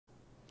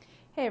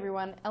Hey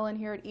everyone, Ellen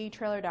here at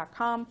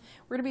etrailer.com.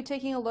 We're going to be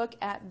taking a look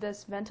at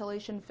this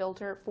ventilation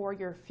filter for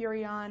your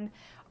Furrion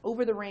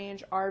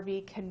over-the-range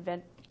RV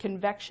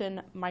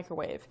convection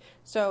microwave.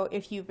 So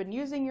if you've been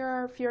using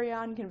your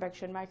Furrion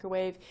convection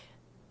microwave,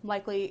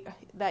 likely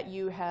that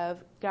you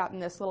have gotten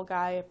this little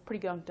guy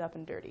pretty gunked up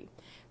and dirty.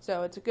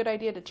 So it's a good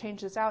idea to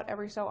change this out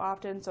every so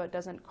often so it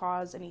doesn't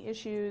cause any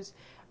issues.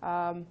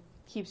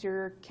 Keeps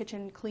your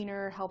kitchen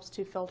cleaner, helps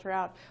to filter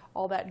out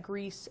all that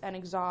grease and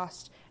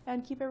exhaust,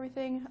 and keep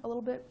everything a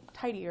little bit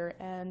tidier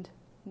and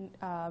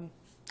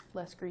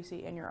less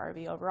greasy in your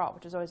RV overall,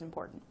 which is always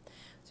important.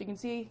 So you can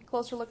see a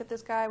closer look at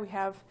this guy. We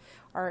have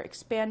our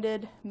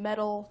expanded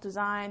metal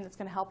design that's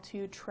going to help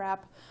to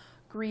trap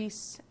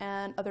grease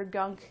and other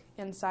gunk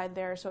inside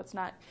there so it's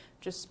not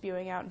just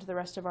spewing out into the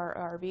rest of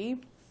our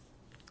RV.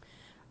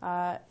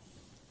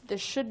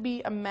 This should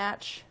be a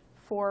match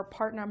for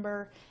part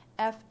number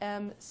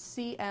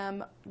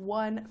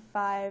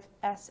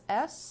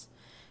FR54FR.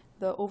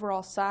 The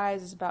overall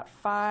size is about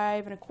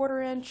 5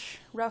 1/4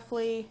 inch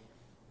roughly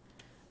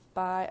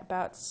by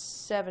about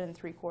 7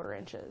 3/4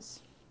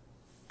 inches.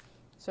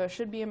 So it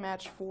should be a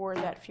match for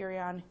that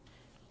Furrion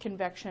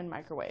convection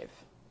microwave.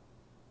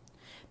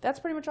 That's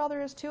pretty much all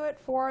there is to it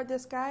for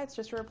this guy. It's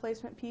just a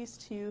replacement piece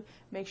to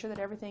make sure that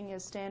everything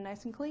is staying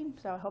nice and clean.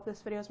 So I hope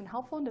this video has been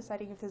helpful in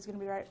deciding if this is going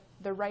to be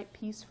the right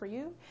piece for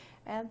you,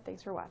 and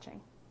thanks for watching.